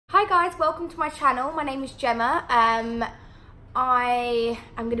Hi guys, welcome to my channel. My name is Gemma. I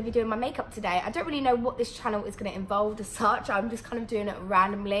am going to be doing my makeup today. I don't really know what this channel is going to involve as such. I'm just kind of doing it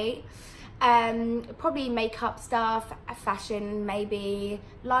randomly. Probably makeup stuff, fashion, maybe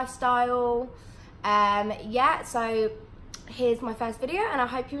lifestyle. Yeah, so here's my first video and I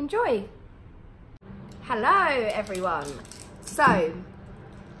hope you enjoy. Hello everyone. So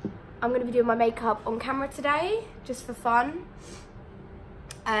I'm going to be doing my makeup on camera today just for fun.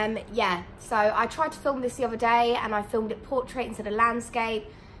 Yeah, so I tried to film this the other day and I filmed it portrait instead of landscape,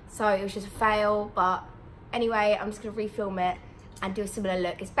 so it was just a fail. But anyway, I'm just going to refilm it and do a similar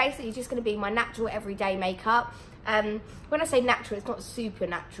look. It's basically just going to be my natural everyday makeup. When I say natural, it's not super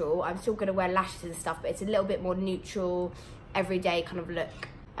natural. I'm still going to wear lashes and stuff, but it's a little bit more neutral, everyday kind of look.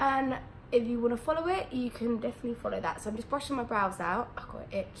 And if you want to follow it, you can definitely follow that. So I'm just brushing my brows out. I've got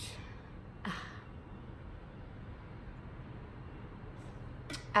an itch.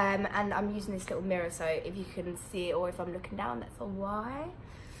 And I'm using this little mirror, so if you can see it or if I'm looking down, that's why.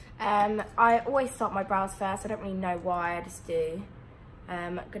 I always start my brows first. I don't really know why, I just do.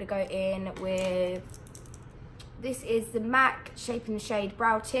 I'm gonna go in with, this is the MAC Shape and Shade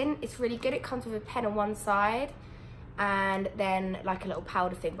Brow Tint. It's really good. It comes with a pen on one side and then like a little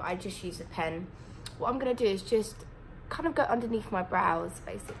powder thing, but I just use a pen. What I'm gonna do is just kind of go underneath my brows,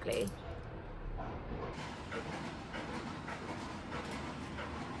 basically.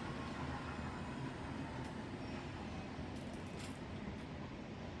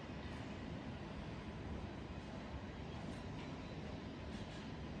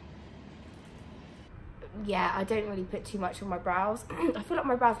 Yeah, I don't really put too much on my brows. I feel like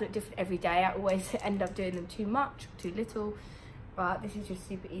my brows look different every day. I always end up doing them too much, too little. But this is just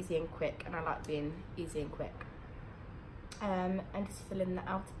super easy and quick, and I like being easy and quick. And just fill in the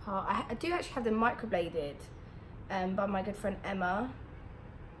outer part. I do actually have them microbladed by my good friend Emma.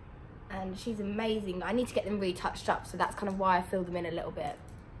 And she's amazing. I need to get them retouched up, so that's kind of why I fill them in a little bit.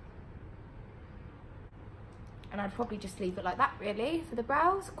 And I'd probably just leave it like that, really, for the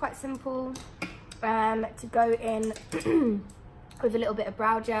brows. Quite simple. To go in with a little bit of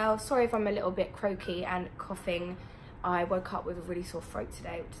brow gel. Sorry if I'm a little bit croaky and coughing. I woke up with a really sore throat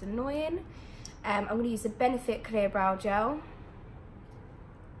today, which is annoying. I'm going to use the Benefit Clear Brow Gel.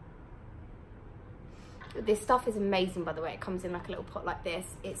 This stuff is amazing, by the way. It comes in like a little pot like this.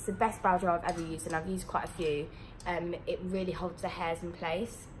 It's the best brow gel I've ever used, and I've used quite a few. It really holds the hairs in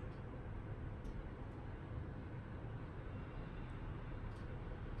place.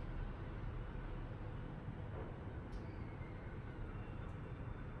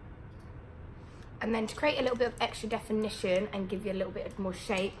 And then to create a little bit of extra definition and give you a little bit of more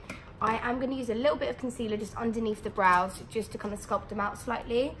shape, I am going to use a little bit of concealer just underneath the brows, just to kind of sculpt them out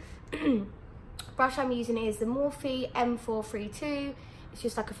slightly. Brush I'm using is the Morphe M432. It's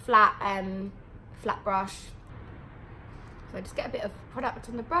just like a flat brush. So I just get a bit of product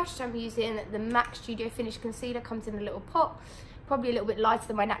on the brush. I'm using the MAC Studio Finish Concealer, comes in a little pot. Probably a little bit lighter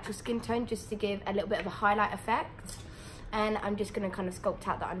than my natural skin tone, just to give a little bit of a highlight effect. And I'm just going to kind of sculpt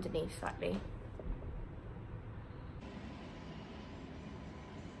out the underneath slightly.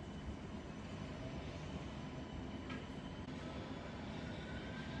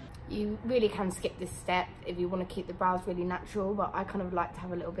 You really can skip this step if you want to keep the brows really natural, but I kind of like to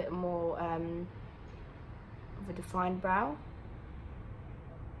have a little bit more of a defined brow.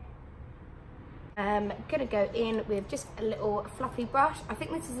 I'm gonna go in with just a little fluffy brush. I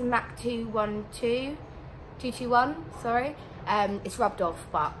think this is a MAC 221, sorry. It's rubbed off,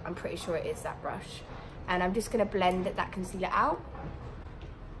 but I'm pretty sure it is that brush. And I'm just gonna blend that concealer out.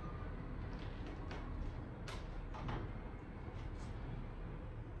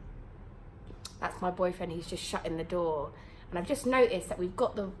 That's my boyfriend, he's just shutting the door. And I've just noticed that we've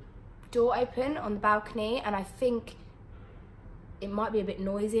got the door open on the balcony, and I think it might be a bit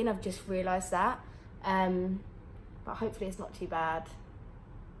noisy, and I've just realised that. But hopefully it's not too bad.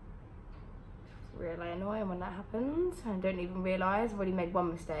 It's really annoying when that happens. I don't even realise, I've already made one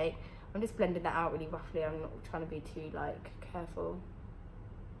mistake. I'm just blending that out really roughly. I'm not trying to be too like careful.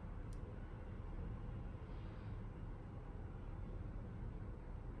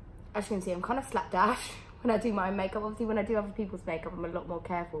 As you can see, I'm kind of slapdash when I do my own makeup. Obviously, when I do other people's makeup, I'm a lot more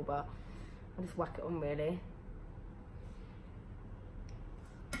careful, but I just whack it on, really.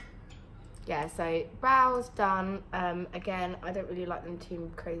 Yeah, so brows done. Again, I don't really like them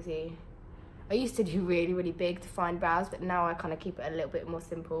too crazy. I used to do really, really big defined brows, but now I kind of keep it a little bit more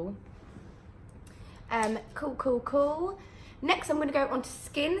simple. Cool. Next, I'm going to go onto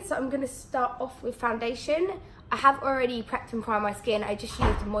skin. So I'm going to start off with foundation. I have already prepped and primed my skin. I just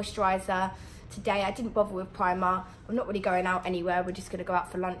used a moisturiser today. I didn't bother with primer. I'm not really going out anywhere. We're just going to go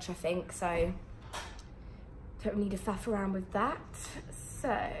out for lunch, I think. So don't need to faff around with that.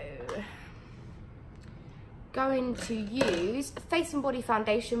 So going to use Face and Body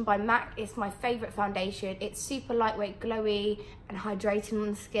Foundation by MAC. It's my favourite foundation. It's super lightweight, glowy and hydrating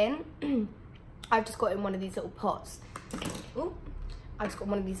on the skin. I've just got it in one of these little pots. Ooh. I just got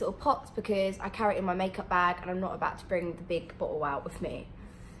one of these little pots because I carry it in my makeup bag and I'm not about to bring the big bottle out with me.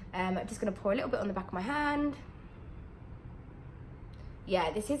 I'm just going to pour a little bit on the back of my hand.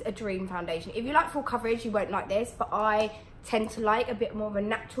 Yeah, this is a dream foundation. If you like full coverage, you won't like this, but I tend to like a bit more of a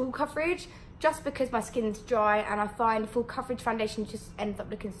natural coverage just because my skin's dry, and I find full coverage foundation just ends up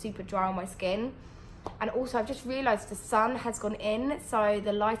looking super dry on my skin. And also I've just realised the sun has gone in, so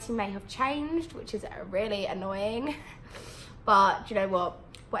the lighting may have changed, which is really annoying. But do you know what?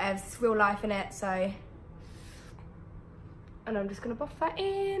 Whatever, it's real life in it, so. And I'm just gonna buff that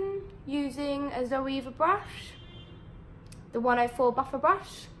in using a Zoeva brush, the 104 buffer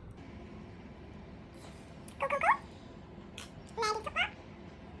brush.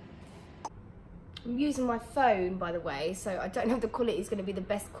 I'm using my phone, by the way, so I don't know if the quality is gonna be the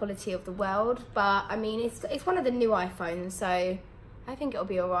best quality of the world, but I mean, it's one of the new iPhones, so I think it'll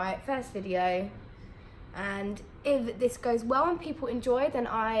be all right. First video. And if this goes well and people enjoy, then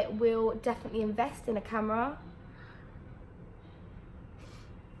I will definitely invest in a camera.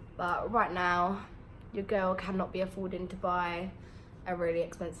 But right now, your girl cannot be affording to buy a really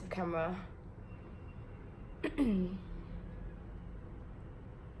expensive camera. I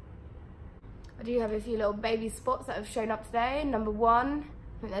do have a few little baby spots that have shown up today. Number one,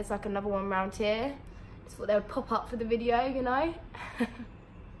 I think there's like another one around here. Just thought they would pop up for the video, you know.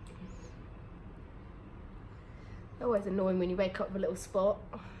 Always annoying when you wake up with a little spot.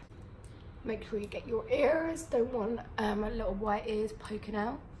 Make sure you get your ears. Don't want little white ears poking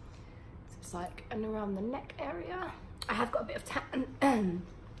out. So it's like and around the neck area. I have got a bit of tan.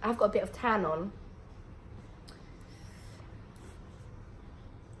 I have got a bit of tan on.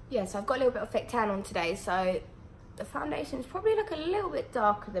 Yeah, so I've got a little bit of fake tan on today. So the foundation is probably like a little bit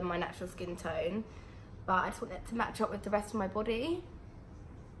darker than my natural skin tone, but I just want it to match up with the rest of my body.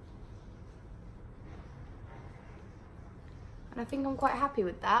 And I think I'm quite happy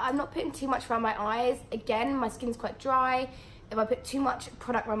with that. I'm not putting too much around my eyes. Again, my skin's quite dry. If I put too much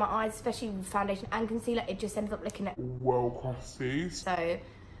product around my eyes, especially with foundation and concealer, it just ends up looking at well crusty. So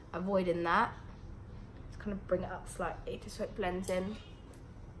avoiding that. Just kind of bring it up slightly just so it blends in.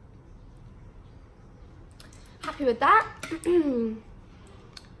 Happy with that.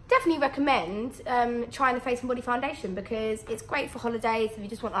 Definitely recommend trying the Face and Body Foundation because it's great for holidays if you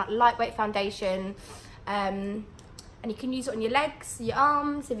just want like lightweight foundation. And you can use it on your legs, your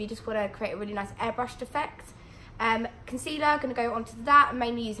arms, if you just want to create a really nice airbrushed effect. Concealer, going to go onto that. I'm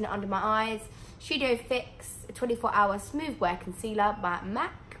mainly using it under my eyes. Studio Fix 24-hour Smooth Wear Concealer by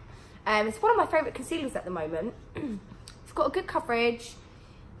MAC. It's one of my favourite concealers at the moment. It's got a good coverage,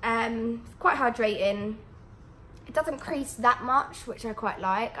 it's quite hydrating. It doesn't crease that much, which I quite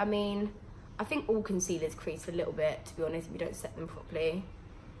like. I mean, I think all concealers crease a little bit, to be honest, if you don't set them properly.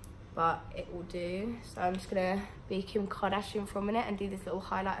 But it will do. So I'm just gonna be Kim Kardashian for a minute and do this little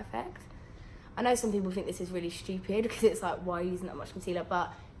highlight effect. I know some people think this is really stupid because it's like, why are you using that much concealer?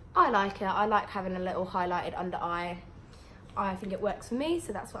 But I like it. I like having a little highlighted under eye. I think it works for me,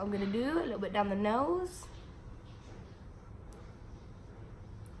 so that's what I'm gonna do. A little bit down the nose.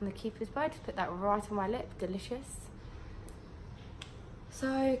 And the keeper's bow, just put that right on my lip. Delicious.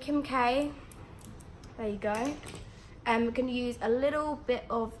 So Kim K, there you go. I'm gonna use a little bit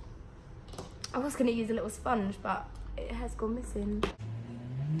of, I was going to use a little sponge, but it has gone missing.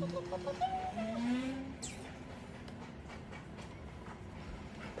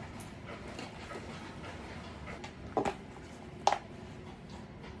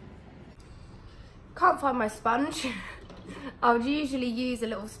 Can't find my sponge. I would usually use a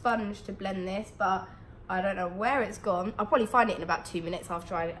little sponge to blend this, but I don't know where it's gone. I'll probably find it in about 2 minutes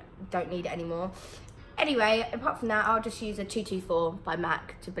after I don't need it anymore. Anyway, apart from that, I'll just use a 224 by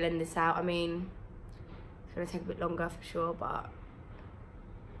MAC to blend this out. I mean, it's gonna take a bit longer for sure, but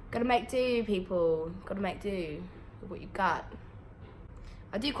gotta make do, people. Gotta make do with what you got.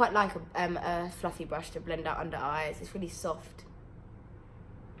 I do quite like a fluffy brush to blend out under eyes. It's really soft.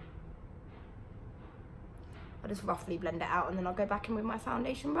 I'll just roughly blend it out and then I'll go back in with my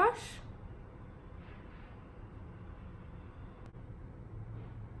foundation brush.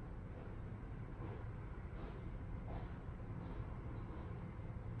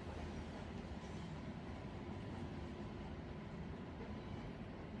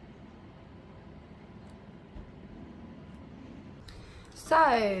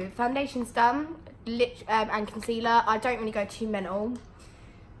 So, foundation's done, and concealer. I don't really go too mental.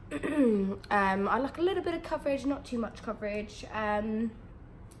 I like a little bit of coverage, not too much coverage.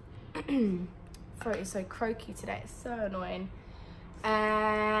 Throat is so croaky today, it's so annoying.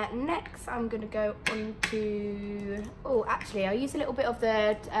 Next, I'm gonna go on to, oh, actually, I'll use a little bit of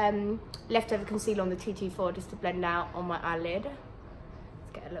the leftover concealer on the 224 just to blend out on my eyelid.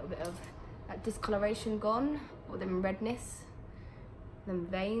 Let's get a little bit of that discoloration gone, or them redness, them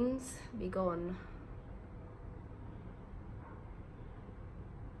veins be gone.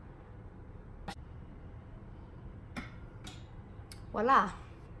 Voila,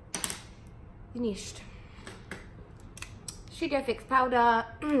 finished. Studio Fix powder,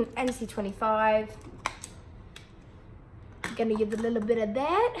 NC25. Gonna use a little bit of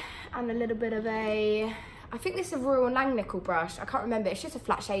that and a little bit of a, I think this is a Royal Langnickel brush. I can't remember, it's just a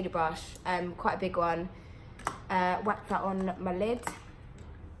flat shader brush, quite a big one. Whack that on my lid,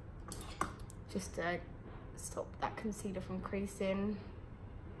 just to stop that concealer from creasing.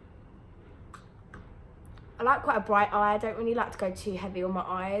 I like quite a bright eye. I don't really like to go too heavy on my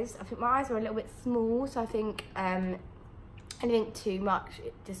eyes. I think my eyes are a little bit small, so I think anything too much,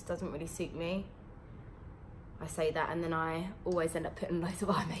 it just doesn't really suit me. I say that and then I always end up putting loads of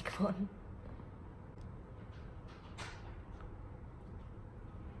eye makeup on.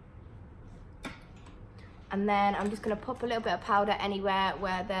 And then I'm just gonna pop a little bit of powder anywhere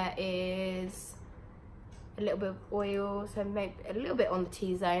where there is a little bit of oil, so maybe a little bit on the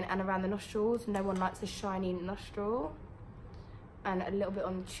T-zone and around the nostrils. No one likes a shiny nostril. And a little bit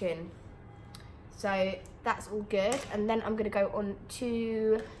on the chin. So that's all good. And then I'm gonna go on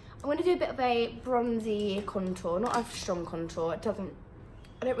to, I'm gonna do a bit of a bronzy contour, not a strong contour. I don't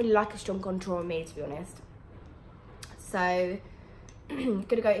really like a strong contour on me, to be honest. So I'm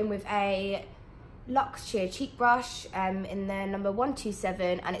gonna go in with a Luxe Sheer Cheek Brush in the number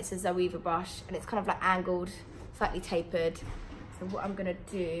 127, and it's a Zoeva brush, and it's kind of like angled, slightly tapered. So what I'm gonna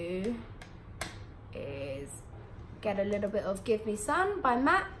do is get a little bit of Give Me Sun by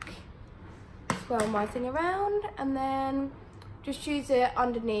MAC, swirl my thing around, and then just use it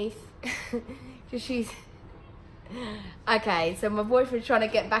underneath. Just use. Okay, so my boyfriend's trying to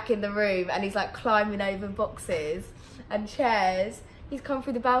get back in the room, and he's like climbing over boxes and chairs. He's come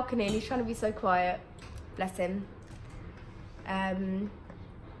through the balcony and he's trying to be so quiet. Bless him.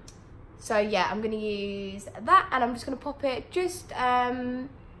 So yeah, I'm gonna use that, and I'm just gonna pop it just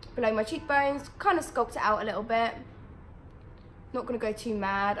below my cheekbones, kind of sculpt it out a little bit. Not gonna go too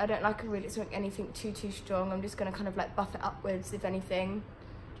mad. I don't like really anything too strong. I'm just gonna kind of like buff it upwards, if anything,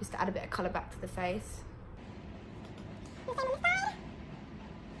 just to add a bit of colour back to the face.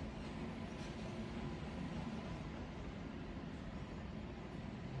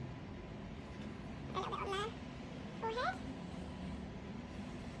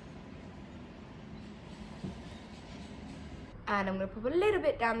 And I'm going to pop a little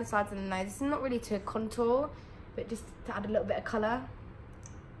bit down the sides of the nose. It's not really to contour, but just to add a little bit of colour.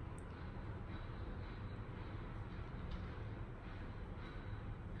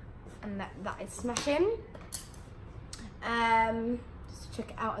 And that is smashing. Just check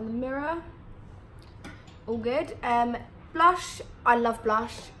it out in the mirror. All good. Blush, I love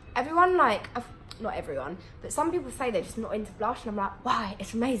blush. Everyone not everyone, but some people say they're just not into blush, and I'm like, why?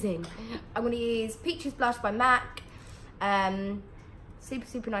 It's amazing. I'm going to use Peaches Blush by MAC.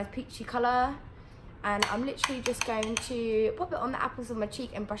 Super nice peachy colour, and I'm literally just going to pop it on the apples of my cheek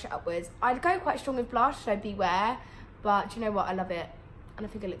and brush it upwards. I'd go quite strong with blush, so beware, but do you know what, I love it, and I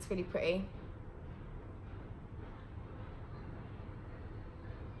think it looks really pretty.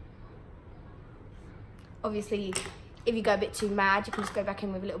 Obviously, if you go a bit too mad, you can just go back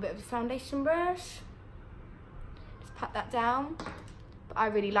in with a little bit of a foundation brush, just pat that down. But I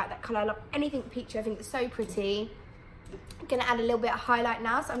really like that colour. I love anything peachy, I think it's so pretty. I'm gonna add a little bit of highlight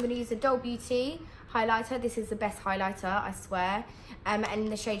now, so I'm gonna use the Doll Beauty highlighter. This is the best highlighter, I swear, and in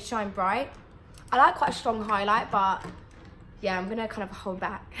the shade Shine Bright. I like quite a strong highlight, but yeah, I'm gonna kind of hold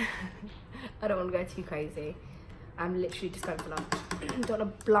back. I don't want to go too crazy. I'm literally just going for lunch. Don't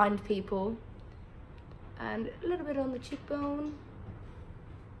want to blind people. And a little bit on the cheekbone.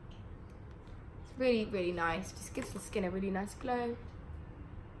 It's really nice. Just gives the skin a really nice glow.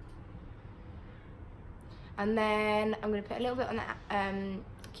 And then I'm going to put a little bit on that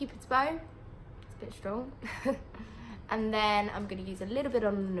Cupid's bow. It's a bit strong. And then I'm going to use a little bit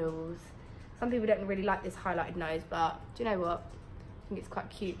on the nose. Some people don't really like this highlighted nose, but do you know what? I think it's quite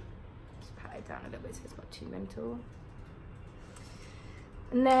cute. Just pat it down a little bit so it's not too mental.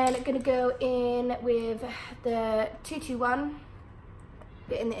 And then I'm going to go in with the 221,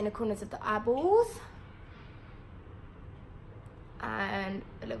 bit in the inner corners of the eyeballs. and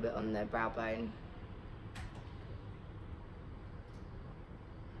a little bit on the brow bone.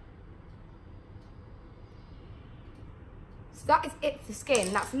 So that is it for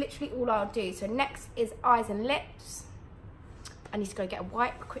skin. That's literally all I'll do. So next is eyes and lips. I need to go get a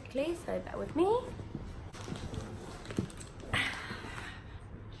wipe quickly, so bear with me.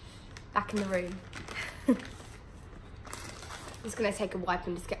 Back in the room. I'm just gonna take a wipe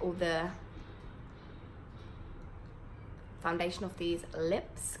and just get all the foundation off these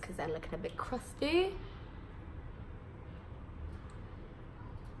lips because they're looking a bit crusty.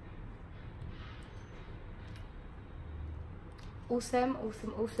 Awesome,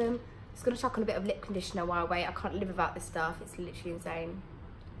 awesome, awesome. Just gonna chuck on a bit of lip conditioner while I wait. I can't live without this stuff. It's literally insane.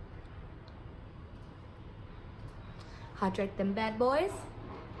 Hydrate them bad boys.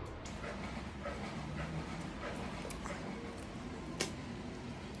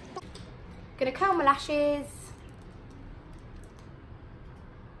 Gonna curl my lashes.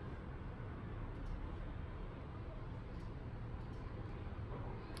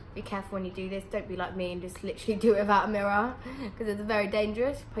 Be careful when you do this. Don't be like me and just literally do it without a mirror because it's very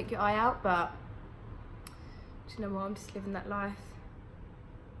dangerous. Poke your eye out, but do you know what? I'm just living that life.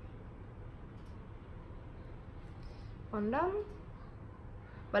 One done.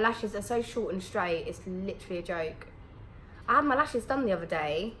 My lashes are so short and straight, it's literally a joke. I had my lashes done the other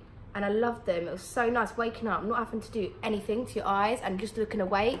day and I loved them. It was so nice waking up, not having to do anything to your eyes and just looking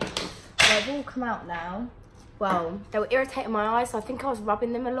awake. They've all come out now. Well, they were irritating my eyes, so I think I was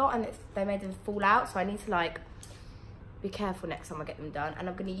rubbing them a lot and they made them fall out. So I need to like be careful next time I get them done. And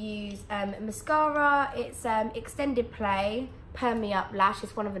I'm gonna use mascara. It's Extended Play Perm Me Up Lash.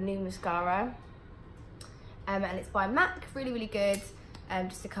 It's one of the new mascara. And it's by MAC, really, really good.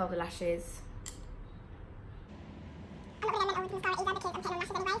 Just to curl the lashes. I'm not really with mascara either because I'm putting on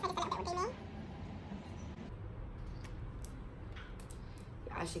lashes anyway, so just a little bit will do me.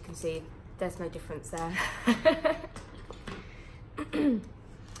 As you can see, there's no difference there.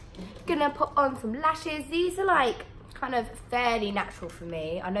 Gonna put on some lashes. These are like kind of fairly natural for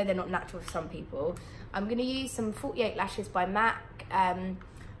me. I know they're not natural for some people. I'm gonna use some 48 lashes by MAC.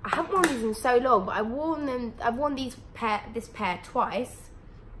 I haven't worn these in so long, but I've worn this pair twice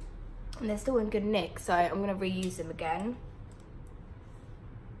and they're still in good nick, so I'm gonna reuse them again.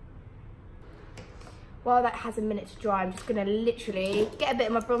 While that has a minute to dry, I'm just gonna literally get a bit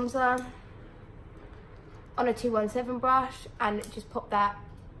of my bronzer on a 217 brush and just pop that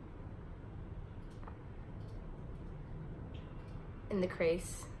in the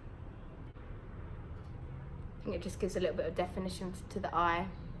crease. I think it just gives a little bit of definition to the eye.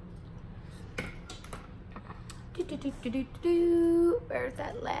 Where's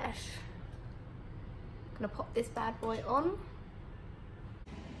that lash? I'm gonna pop this bad boy on.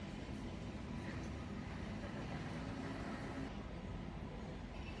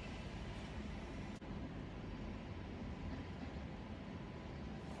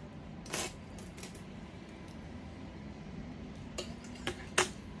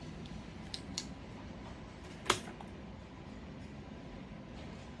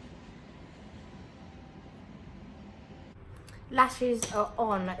 Lashes are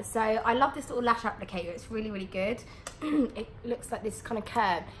on. So I love this little lash applicator. It's really, really good. It looks like this kind of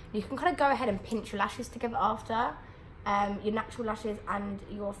curve. You can kind of go ahead and pinch your lashes together after, your natural lashes and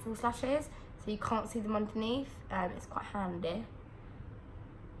your false lashes, so you can't see them underneath. It's quite handy,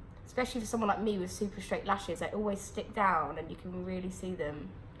 especially for someone like me with super straight lashes. They always stick down and you can really see them,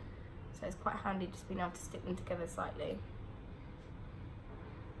 so it's quite handy just being able to stick them together slightly.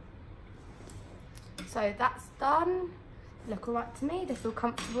 So that's done. Look alright to me, they feel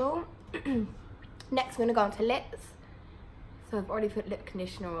comfortable. Next we're gonna go on to lips. So I've already put lip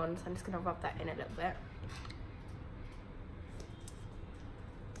conditioner on, so I'm just gonna rub that in a little bit.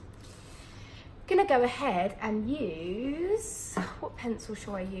 Gonna go ahead and use, what pencil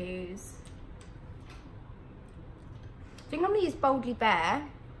shall I use? I think I'm gonna use Boldly Bare.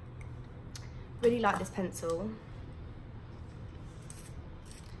 Really like this pencil.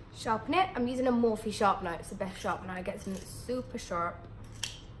 Sharpen it. I'm using a Morphe sharpener. It's the best sharpener. It gets them super sharp.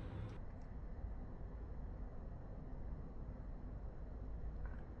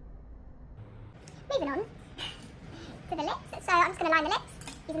 Moving on to the lips. So I'm just going to line the lips.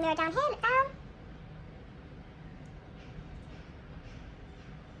 Use a mirror down here, look down.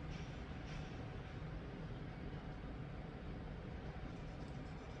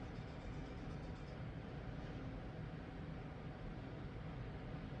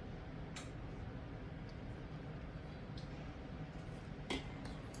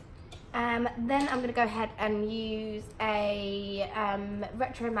 Then I'm going to go ahead and use a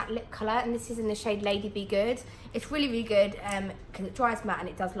retro matte lip colour, and this is in the shade Lady Be Good. It's really, really good because it dries matte and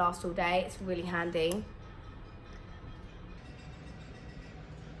it does last all day. It's really handy.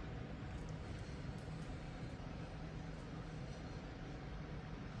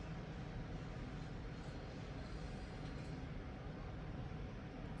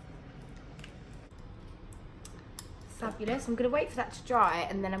 Fabulous. I'm going to wait for that to dry,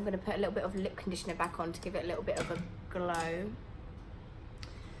 and then I'm going to put a little bit of lip conditioner back on to give it a little bit of a glow.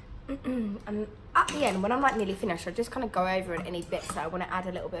 And at the end, when I'm like nearly finished, I just kind of go over at any bits that I want to add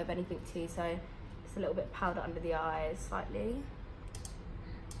a little bit of anything to. So just a little bit of powder under the eyes, slightly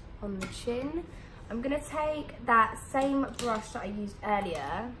on the chin. I'm going to take that same brush that I used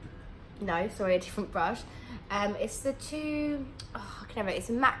earlier. No, sorry, a different brush. It's the it's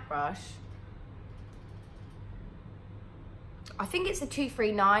a matte brush. I think it's a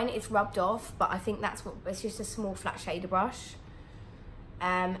 239, it's rubbed off, but I think it's just a small flat shader brush.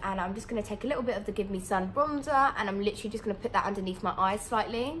 And I'm just gonna take a little bit of the Give Me Sun bronzer, and I'm literally just gonna put that underneath my eyes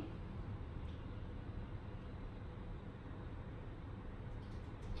slightly.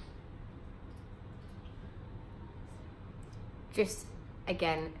 Just,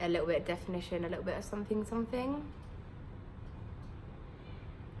 again, a little bit of definition, a little bit of something, something.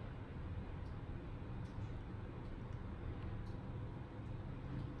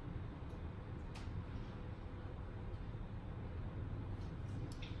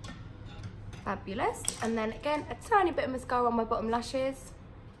 Fabulous. And then again, a tiny bit of mascara on my bottom lashes.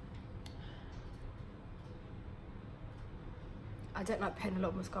 I don't like putting a lot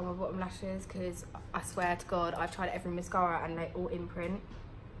of mascara on my bottom lashes because I swear to God, I've tried every mascara and they all imprint.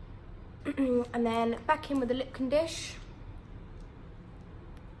 And then back in with the lip condition.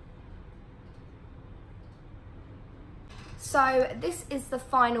 So this is the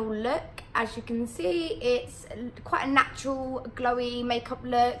final look. As you can see, it's quite a natural, glowy makeup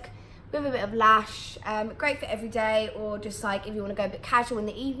look with a bit of lash. Great for every day, or just like if you want to go a bit casual in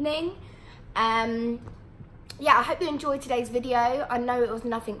the evening. Yeah, I hope you enjoyed today's video. I know it was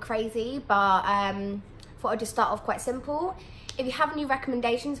nothing crazy, but thought I'd just start off quite simple. If you have any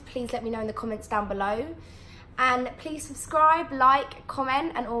recommendations, please let me know in the comments down below. And please subscribe, like,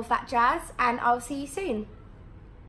 comment, and all of that jazz. And I'll see you soon.